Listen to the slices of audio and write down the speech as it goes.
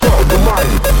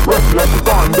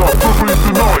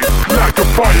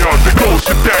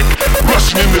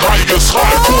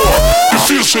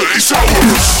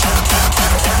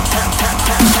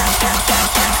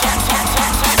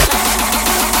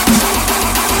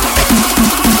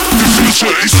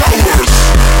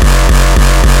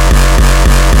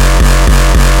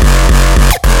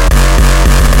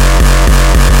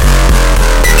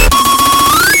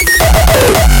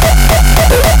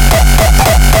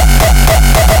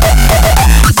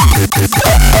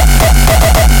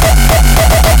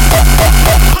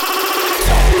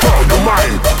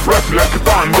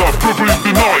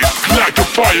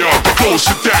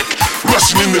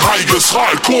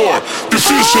hardcore. The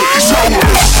future is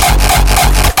ours.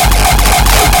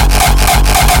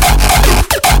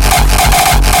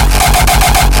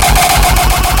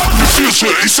 The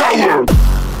future is ours.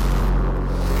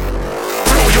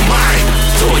 Blow your mind,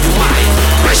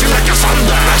 rising like a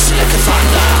thunder,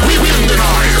 We win the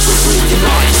noise,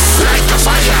 like a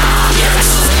fire. Yes,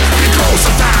 because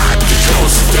of that,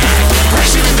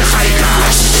 rising in the higher,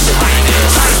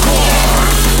 hardcore.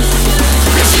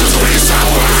 The future is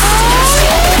ours.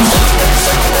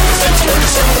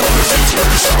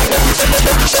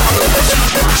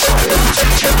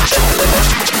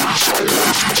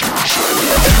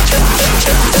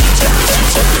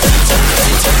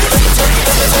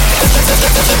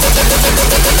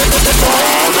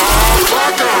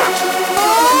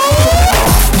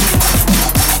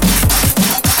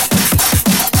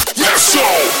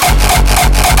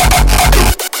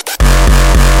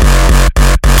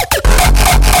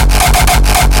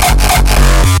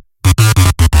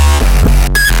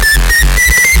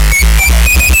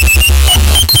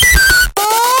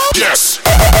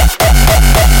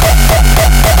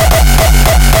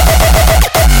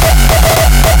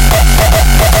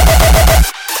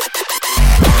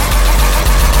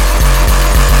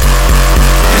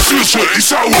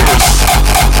 It's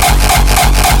ours.